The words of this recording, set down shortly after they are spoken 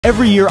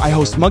Every year, I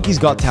host Monkey's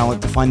Got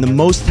Talent to find the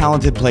most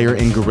talented player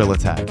in Gorilla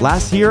Tag.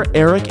 Last year,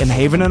 Eric and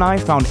Haven and I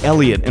found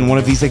Elliot in one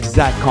of these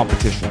exact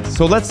competitions.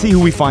 So let's see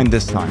who we find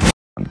this time.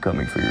 I'm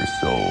coming for your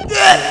soul.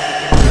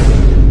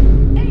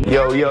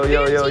 Yo.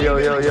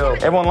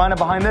 Everyone line up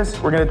behind this.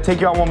 We're gonna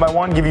take you out one by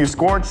one, give you a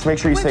score. Just make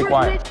sure you stay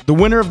quiet. The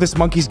winner of this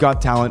Monkey's Got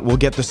Talent will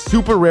get the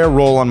super rare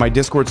role on my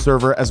Discord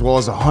server as well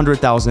as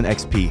 100,000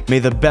 XP. May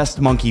the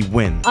best monkey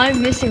win.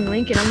 I'm missing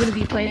Link and I'm gonna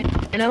be playing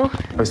piano.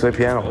 You play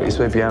piano. You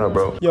play piano,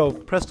 bro. Yo,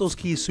 press those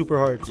keys super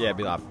hard. Yeah,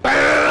 be like,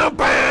 bow,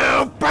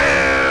 bow,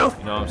 bow.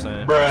 You know what I'm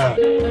saying? Bruh.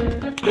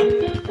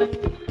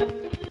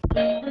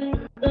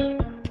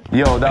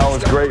 Yo, that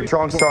was great.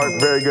 Strong start.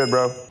 Very good,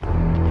 bro.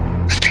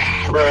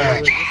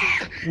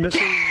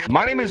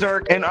 My name is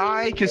Eric, and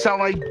I can sound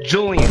like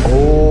Julian.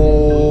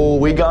 Oh,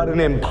 we got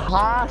an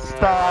imposter.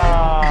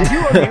 Did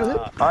you abuse it?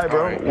 All right,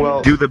 bro.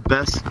 Well, do the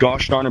best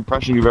gosh darn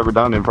impression you've ever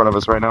done in front of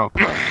us right now.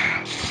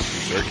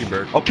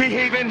 Okay,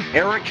 Haven,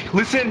 Eric,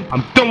 listen.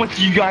 I'm done with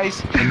you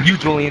guys, and you,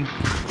 Julian.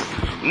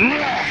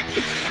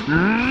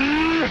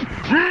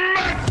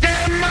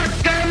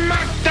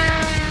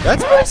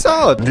 That's pretty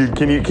solid. Dude,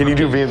 can you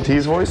do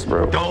VMT's voice,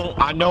 bro?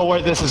 I know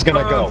where this is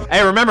gonna go.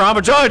 Hey, remember, I'm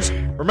a judge.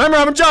 Remember,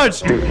 I'm a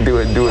judge. Do it,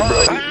 bro.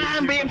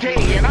 I'm BMT,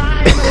 and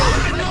I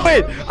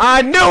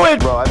knew it.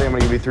 Bro, I think I'm gonna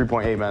give you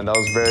 3.8, man. That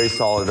was very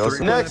solid.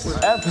 Next,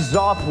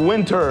 F-Zop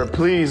Winter.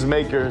 Please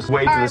make your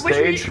way to the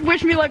stage.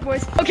 Wish me luck,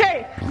 boys.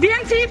 Okay,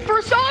 VMT,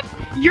 first off,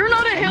 you're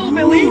not a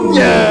hillbilly.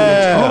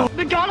 Yeah.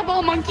 The God of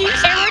all monkeys.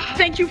 Eric,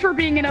 thank you for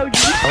being an OG.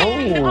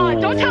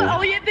 And, don't tell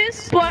Elliot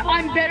this, but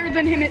I'm better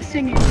than him at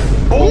singing.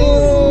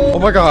 Oh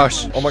my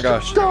gosh. Oh my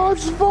gosh.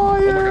 Shots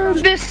fired.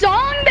 The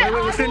song that I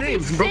will be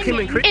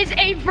singing is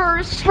a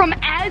verse from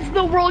As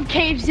the World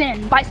Caves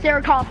In by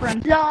Sarah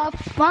Cochran. The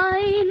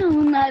final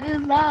night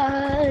of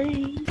life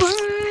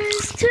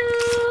was too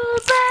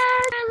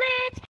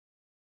badly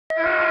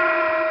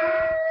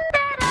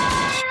that I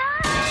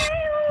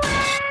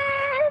went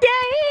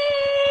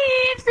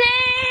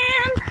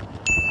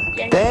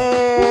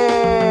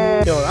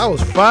Damn. Yo, that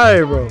was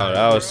fire, bro. Oh,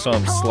 that was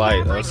some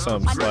slight.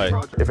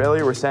 If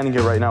Elliot were standing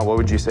here right now, what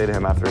would you say to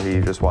him after he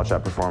just watched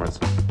that performance?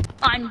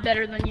 I'm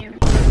better than you.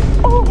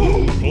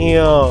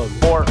 Damn.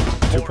 4.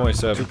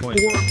 2.7.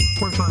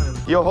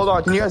 4.5. Yo, hold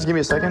on. Can you guys give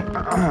me a second?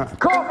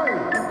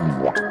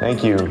 Coffee!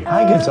 Thank you.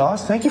 Hi, good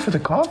sauce. Thank you for the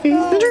coffee.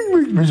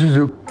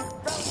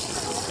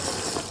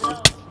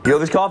 Yo,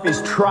 this coffee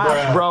is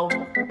trash, bro.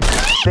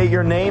 State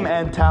your name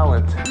and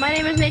talent. My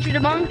name is Nature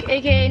Debunk,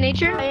 aka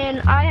Nature,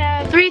 and I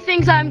have 3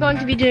 things I'm going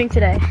to be doing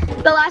today.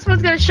 The last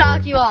one's gonna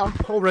shock you all.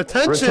 Oh,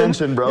 retention.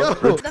 Retention, bro. Yo.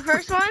 The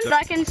first one,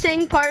 I can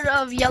sing part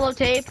of Yellow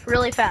Tape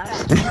really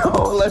fast.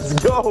 Yo, let's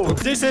go.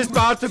 This is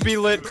about to be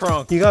lit,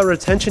 Crunk. He got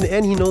retention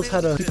and he knows how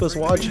to keep us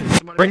watching.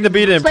 Bring the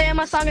beat in. Playing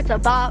my song, it's a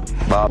bop.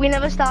 Bop. We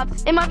never stop.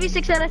 In my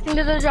V6 that I think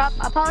there's a drop.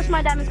 I polish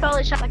my diamonds,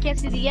 color shop. I can't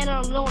see the end,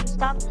 I don't know when to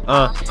stop.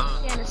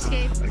 Can't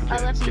escape. I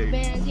left these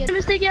bands. Yeah,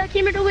 mistake, yeah, I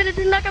came here to win it.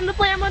 Did not come to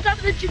play. I'm on top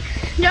of the juke.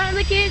 John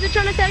the kids are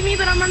trying to tag me,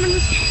 but I'm running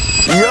this.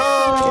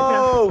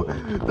 Yo,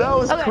 that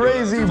was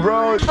crazy,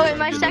 bro. Okay,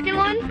 my second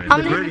one,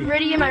 I'm gonna hit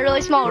Gritty in my really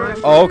small room.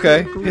 Oh,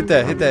 okay. Hit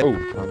that. Oh.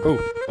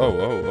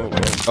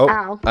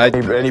 Ow.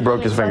 And he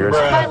broke his fingers.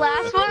 My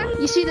last one,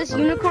 you see this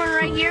unicorn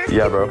right here?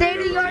 Yeah, bro.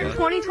 State-of-the-art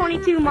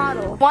 2022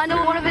 model. Wanna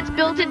know what one of its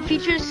built-in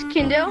features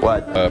can do?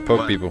 What?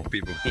 Poke people.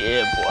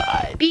 Yeah,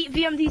 boy. Beat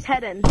VMT's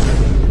head in.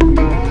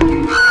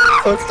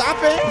 Stop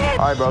it.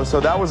 All right, bro.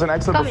 So that was an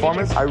excellent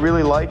performance. I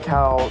really like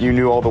how you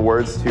knew all the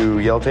words to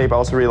Yellow Tape. I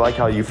also really like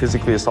how you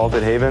physically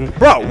assaulted Haven.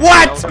 Bro,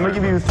 what? I'm gonna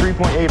give you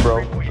 3.8,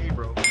 bro.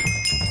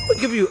 I'll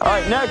give you. All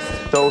right, next.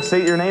 So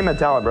state your name and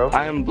talent, bro.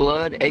 I am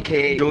Blood,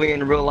 aka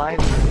Julian in real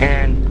life,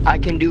 and I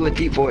can do a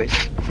deep voice.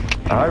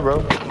 All right, bro.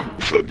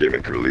 What's up,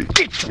 jmancurly?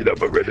 Get up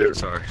right there.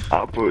 Sorry.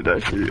 I'll put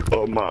that shit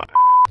on my.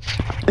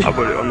 I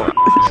put it on my.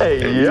 Hey,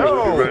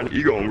 yo.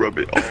 You gonna rub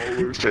it all over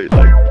your face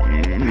like.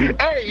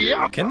 Hey,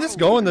 yo. Can this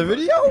go in the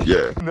video?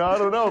 Yeah. No, I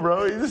don't know,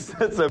 bro. He just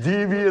said some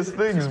devious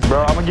things,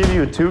 bro. I'm gonna give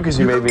you a 2 because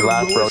you made me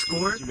laugh, bro. All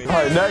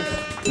right, next.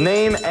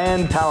 Name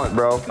and talent,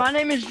 bro. My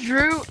name is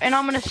Drew, and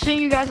I'm gonna sing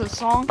you guys a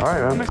song. All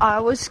right, man. I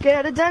was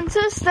scared of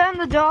dentists and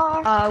the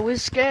dark. I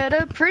was scared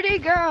of pretty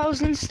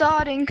girls and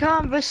starting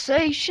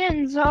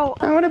conversations. Oh,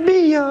 I wanna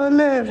be your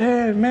left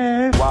hand,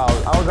 man. Wow,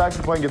 I was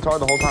actually playing guitar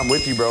the whole time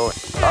with you, bro. All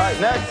right,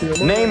 next.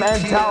 Name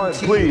and talent,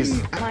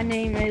 please. my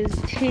name is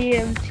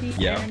TMT,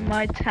 Yeah. and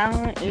my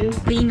talent is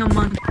being a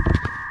monkey.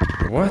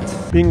 What?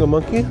 Being a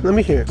monkey? Let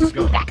me hear.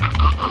 Bro,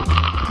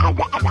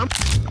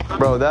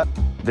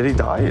 did he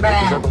die? Is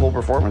that the whole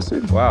performance,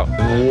 dude? Wow.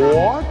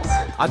 What?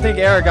 I think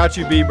Eric got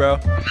you beat, bro.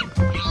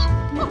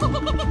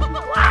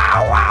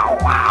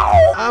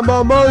 I'm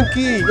a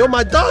monkey. Yo,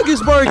 my dog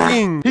is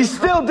barking. He's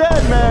still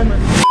dead, man.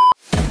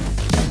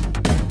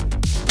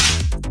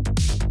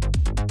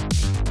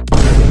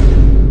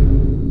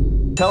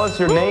 Tell us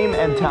your name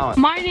and talent.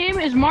 My name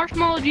is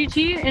Marshmallow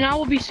GT, and I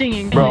will be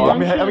singing. Bro,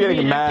 I'm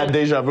getting mad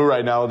deja vu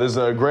right now. There's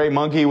a gray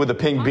monkey with a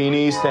pink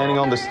beanie standing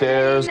on the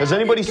stairs. Has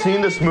anybody seen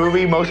this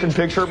movie, motion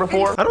picture,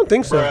 before? I don't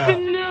think so.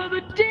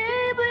 Another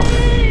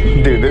day,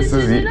 Dude, this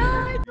is...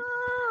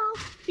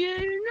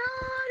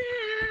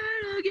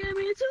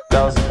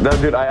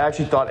 Dude, I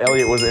actually thought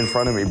Elliot was in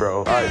front of me, bro.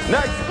 Alright,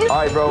 next!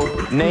 Alright, bro.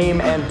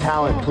 Name and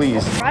talent,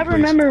 please. I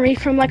remember me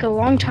from like a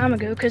long time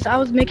ago because I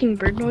was making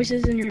bird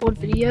noises in your old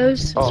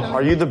videos. Oh,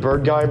 are you the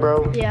bird guy,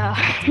 bro? Yeah.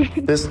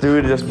 This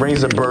dude just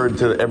brings a bird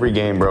to every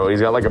game, bro. He's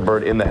got like a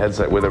bird in the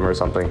headset with him or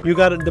something. You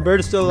got it? The bird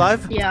is still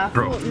alive? Yeah.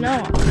 Well,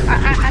 no,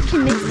 I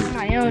can make it on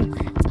my own.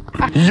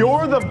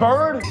 You're the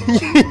bird?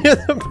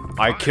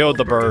 I killed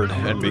the bird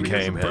and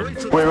became him.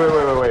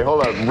 Wait,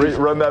 hold up.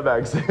 Run that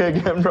back. Say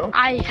again, bro.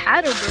 I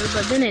had a bird,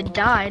 but then it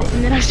died,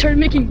 and then I started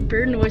making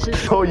bird noises.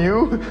 So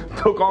you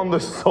took on the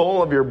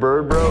soul of your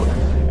bird, bro,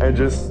 and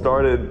just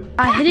started...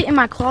 I hid it in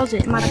my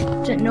closet. My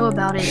didn't know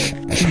about it.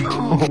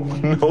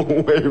 No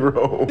way,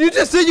 bro. You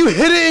just said you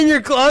hid it in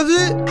your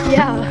closet?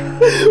 Yeah.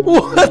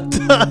 What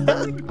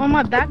the? On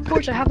my back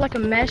porch, I have like a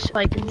mesh,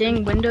 like a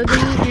dang window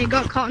thingy, and it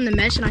got caught in the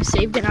mesh, and I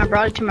saved it, and I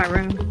brought it to my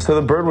room. So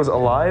the bird was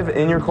alive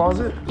in your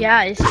closet?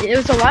 Yeah, it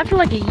was alive for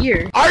like a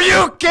year. Are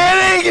you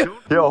kidding?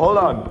 Yo, hold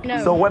on.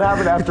 No. So what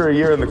happened after a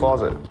year in the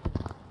closet?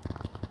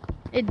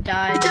 It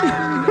died.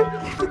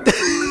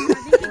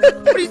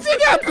 What do you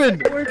think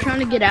happened? We were trying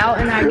to get out,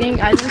 and I think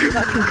it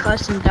got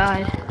concussed and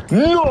died.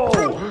 No!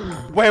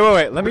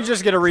 Wait. Let me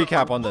just get a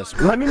recap on this.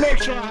 Let me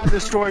make sure I have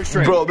this story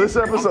straight. Bro, this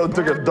episode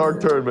took a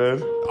dark turn,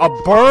 man. A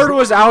bird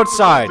was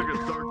outside.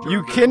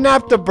 You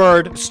kidnapped the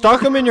bird,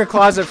 stuck him in your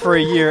closet for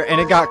a year, and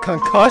it got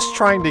concussed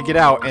trying to get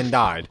out and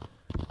died.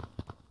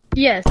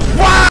 Yes.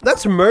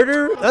 That's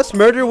murder? That's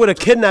murder with a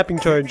kidnapping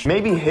charge.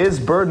 Maybe his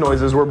bird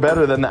noises were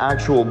better than the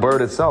actual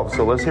bird itself,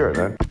 so let's hear it,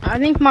 man. I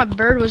think my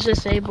bird was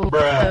disabled.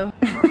 So.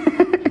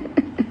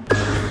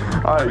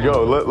 Alright,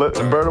 go. Let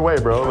bird away,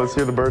 bro. Let's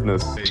hear the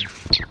birdness.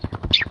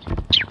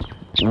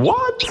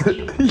 What?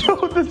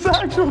 Yo, this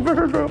actual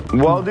bird, bro.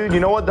 Well, dude, you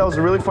know what? That was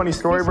a really funny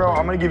story, bro.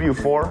 I'm gonna give you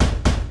 4.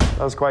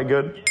 That was quite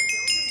good.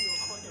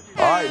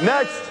 Alright,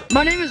 next!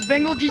 My name is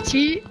Bengal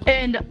GT,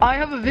 and I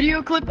have a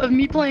video clip of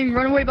me playing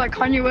Runaway by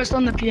Kanye West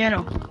on the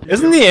piano.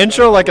 Isn't the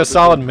intro like a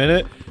solid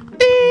minute?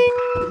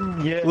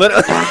 Ding! Yeah.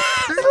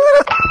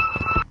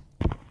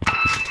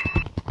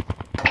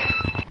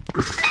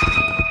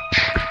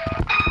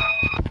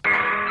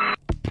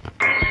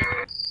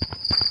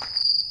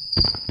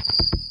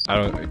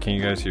 Can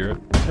you guys hear it?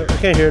 I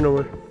can't hear no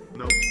more.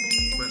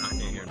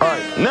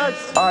 Alright,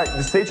 next! Alright,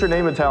 just state your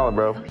name and talent,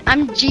 bro.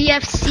 I'm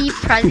GFC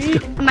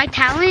president. My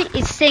talent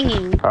is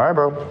singing. Alright,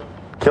 bro.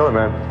 Kill it,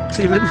 man.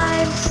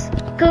 Lives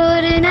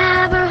couldn't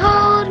ever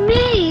hold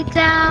me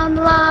down.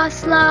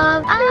 Lost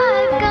love.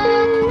 I've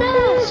got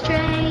the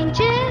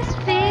strangest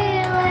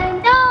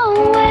feeling.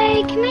 Don't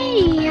wake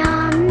me,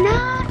 I'm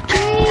not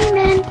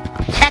dreaming.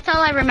 That's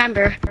all I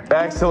remember.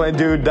 Excellent,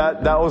 dude.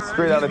 That was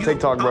straight out of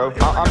TikTok, bro.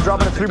 I'm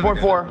dropping a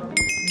 3.4.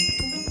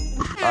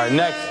 Alright,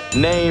 next.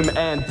 Name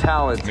and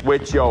talent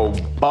with your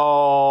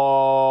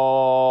bald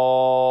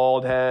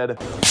head.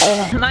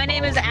 My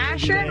name is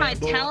Asher. My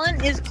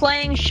talent is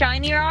playing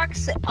Shiny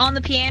Rocks on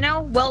the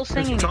piano while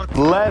singing.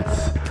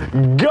 Let's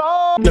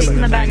go! In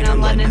the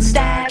background, London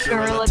stack,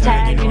 gorilla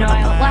tag, you know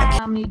I don't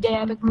laugh. Me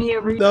dab, me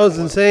every. That was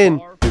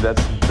insane. Dude,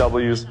 that's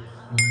W's.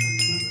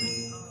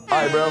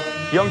 Alright, bro.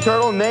 Young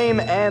Turtle, name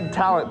and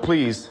talent,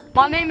 please.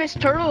 My name is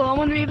Turtle, and I'm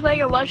gonna be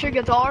playing electric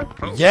guitar.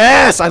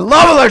 Yes! I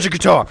love electric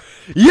guitar!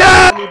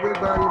 Yeah!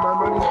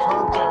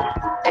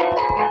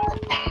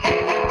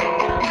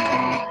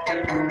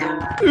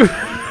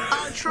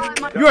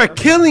 You are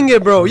killing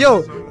it, bro.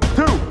 Yo.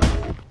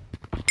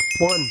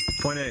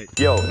 1.8.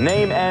 Yo,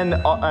 name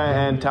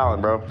and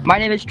talent, bro. My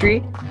name is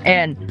Tree,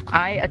 and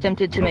I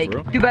attempted to make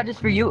 2 badges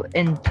for you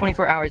in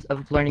 24 hours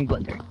of learning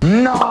Blender.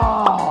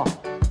 No!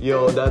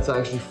 Yo, that's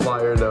actually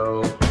fire,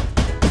 though.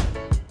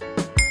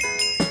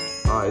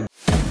 Alright.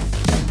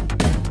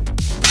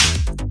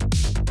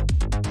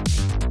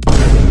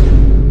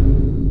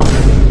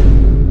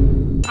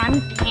 I'm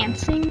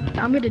dancing.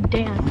 I'm gonna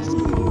dance.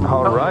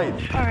 Alright.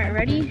 Alright,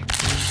 ready?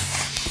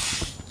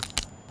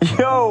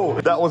 Yo,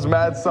 that was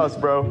mad sus,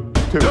 bro.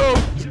 2.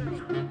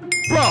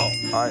 Bro!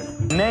 Alright.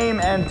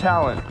 Name and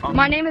talent.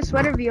 My name is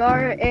Sweater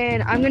VR,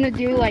 and I'm gonna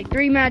do like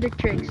 3 magic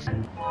tricks.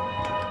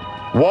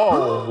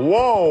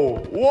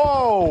 Whoa!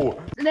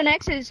 The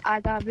next is I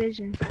got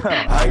vision.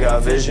 I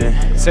got vision.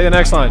 Say the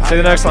next line. Say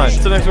the next line.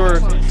 Say the next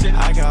word.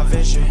 I got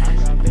vision.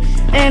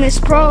 And it's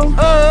pro.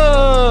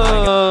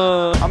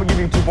 I'm gonna give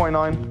you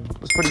 2.9.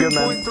 That's pretty good,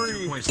 man.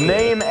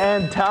 Name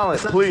and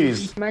talent,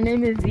 please. My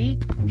name is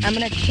Zeke. I'm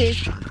gonna kick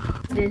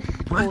this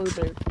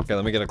folder. Okay,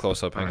 let me get a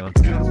close-up. Hang on.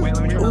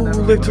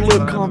 Ooh,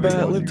 lip-to-lip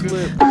combat,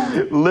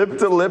 lip-to-lip.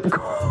 Lip-to-lip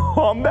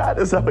combat?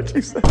 Is that what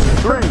you said?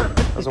 3.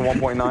 That's a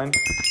 1.9.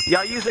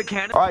 Yeah, use a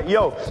cannon. Alright,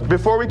 yo,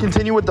 before we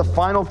continue with the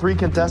final 3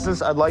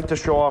 contestants, I'd like to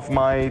show off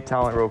my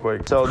talent real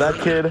quick. So that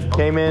kid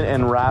came in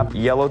and rapped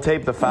yellow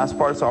tape, the fast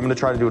part, so I'm gonna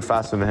try to do it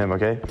faster than him,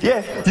 okay?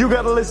 Yeah, you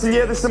gotta listen,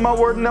 yeah, this is my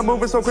word, and I'm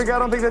moving so quick, I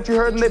don't think that you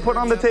heard, and they put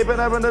on the tape, and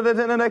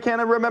I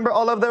can't remember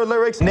all of their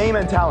lyrics. Name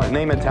and talent,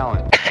 name and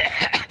talent.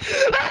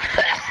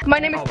 My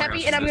name is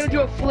Peppy, and I'm gonna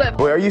do a flip.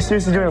 Wait, are you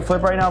seriously doing a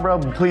flip right now, bro?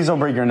 Please don't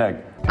break your neck.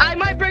 I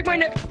might break my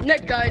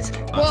neck, guys.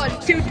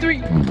 1, 2,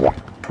 3.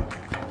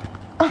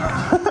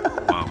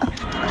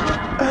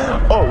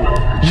 Oh,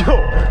 yo.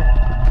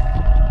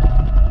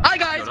 Hi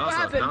guys, what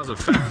happened? That was a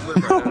fat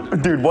flip right there.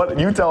 Dude, what?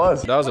 You tell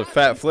us. That was a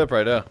fat flip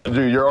right there.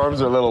 Dude, your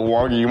arms are a little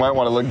wonky. You might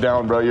want to look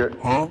down, bro. You're...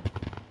 Huh?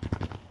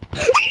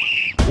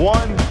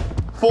 1,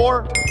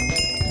 4.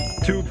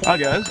 2. Hi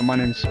guys, my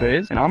name's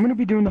Space, and I'm gonna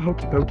be doing the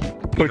hokey pokey.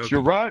 Put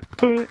your right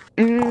foot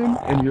in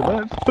and your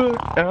left foot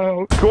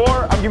out.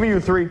 Score, I'm giving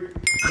you 3.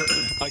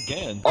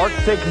 Again.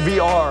 Arctic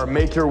VR,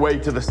 make your way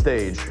to the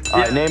stage. All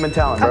right, name and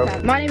talent, bro.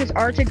 Okay, my name is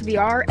Arctic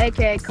VR,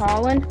 aka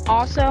Colin.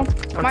 Also,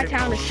 my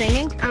talent is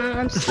singing.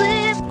 I'm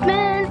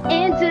slipping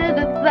into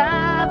the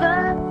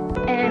lava,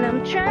 and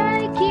I'm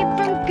trying to keep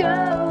from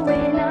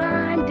going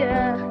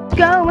under.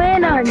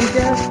 Going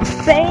under,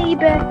 baby.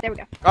 There we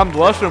go. I'm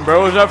blushing,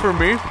 bro. Is that for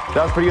me?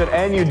 That was pretty good,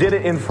 and you did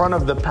it in front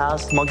of the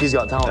past Monkey's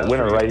Got Talent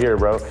winner right here,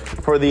 bro,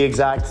 for the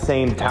exact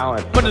same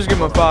talent. I'm gonna just give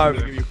him a 5. I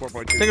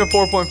think a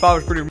 4.5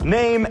 is pretty.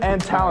 Name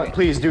and talent,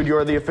 please, dude. You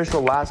are the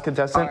official last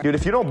contestant. Dude,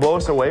 if you don't blow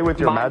us away with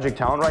your magic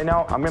talent right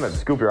now, I'm gonna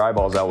scoop your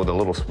eyeballs out with a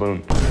little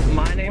spoon.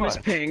 My name is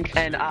Pink,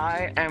 and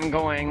I am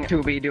going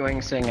to be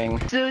doing singing.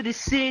 To the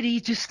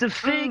city just to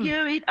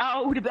figure it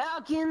out.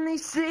 About can they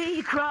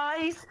see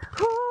Christ?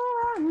 Who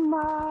am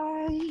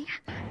I?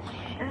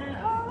 And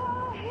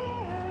all I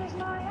hear is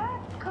my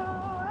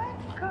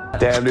echo.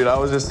 Damn, dude, I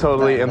was just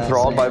totally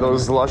enthralled by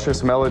those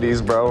luscious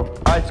melodies, bro.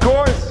 All right,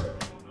 scores.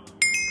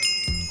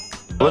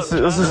 Let's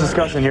just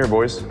discussion here,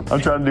 boys.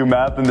 I'm trying to do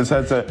math in this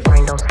headset.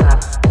 Brain don't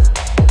stop.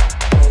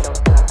 Brain don't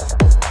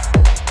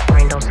stop.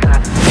 Brain don't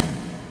stop.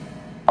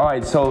 All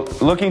right, so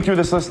looking through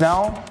this list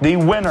now, the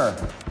winner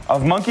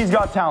of Monkey's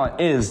Got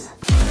Talent is...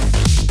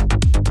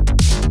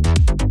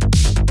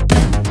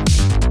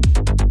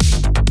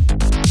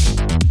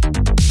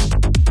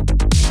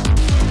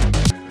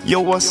 Yo,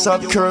 what's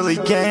up, Curly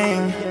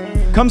Gang?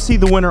 Come see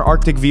the winner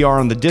Arctic VR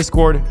on the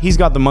Discord. He's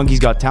got the Monkey's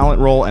Got Talent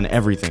role and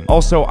everything.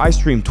 Also, I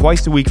stream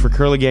twice a week for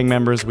Curly Gang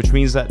members, which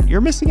means that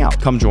you're missing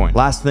out. Come join.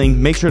 Last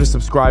thing, make sure to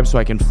subscribe so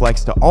I can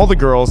flex to all the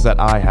girls that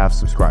I have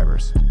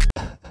subscribers.